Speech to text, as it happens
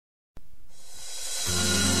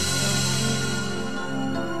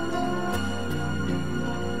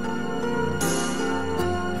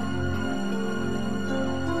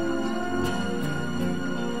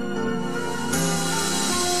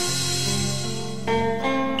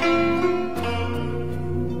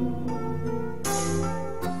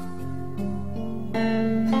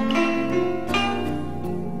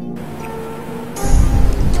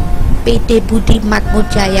PT Budi Makmur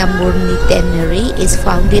Jayamurni Tannery is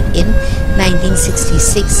founded in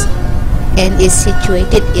 1966 and is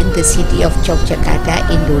situated in the city of Yogyakarta,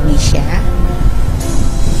 Indonesia.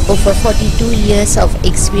 Over 42 years of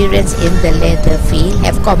experience in the leather field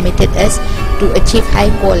have committed us to achieve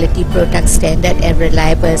high quality product standard and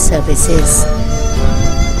reliable services.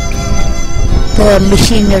 The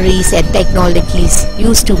machineries and technologies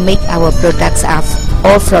used to make our products are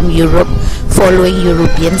all from Europe, following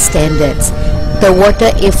European standards. The water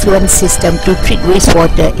effluent system to treat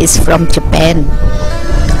wastewater is from Japan.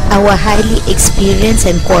 Our highly experienced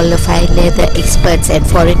and qualified leather experts and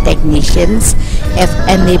foreign technicians have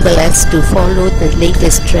enabled us to follow the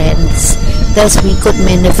latest trends. Thus, we could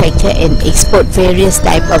manufacture and export various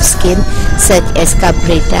types of skin such as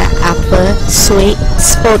cabretta, upper, suede,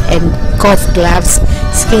 sport and golf gloves,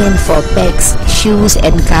 skin for bags, shoes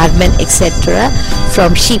and garments, etc.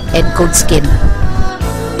 from sheep and goat skin.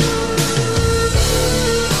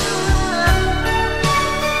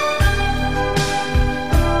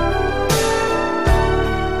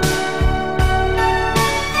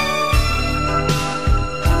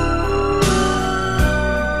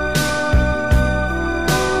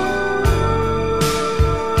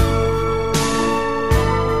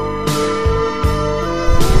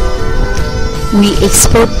 We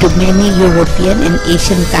export to many European and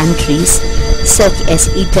Asian countries such as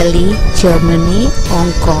Italy, Germany,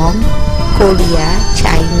 Hong Kong, Korea,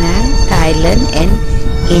 China, Thailand and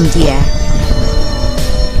India.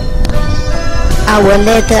 Our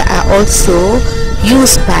leather are also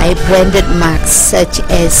used by branded marks such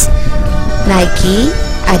as Nike,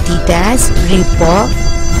 Adidas, Reebok,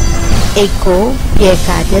 Eco, Pierre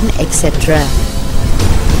Cardin, etc.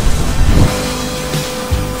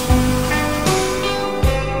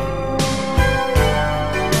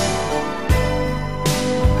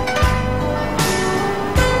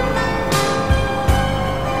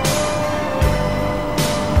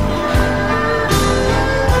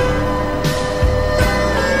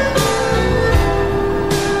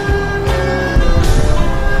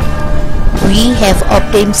 We have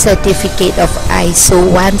obtained certificate of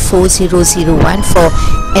ISO 14001 for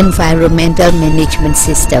Environmental Management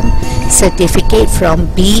System, certificate from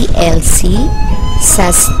BLC,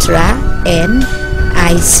 Sastra and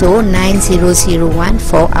ISO 9001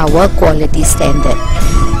 for our quality standard.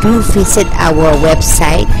 Do visit our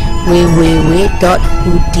website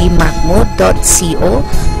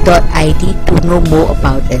www.budimakmur.co.id to know more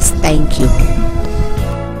about us. Thank you.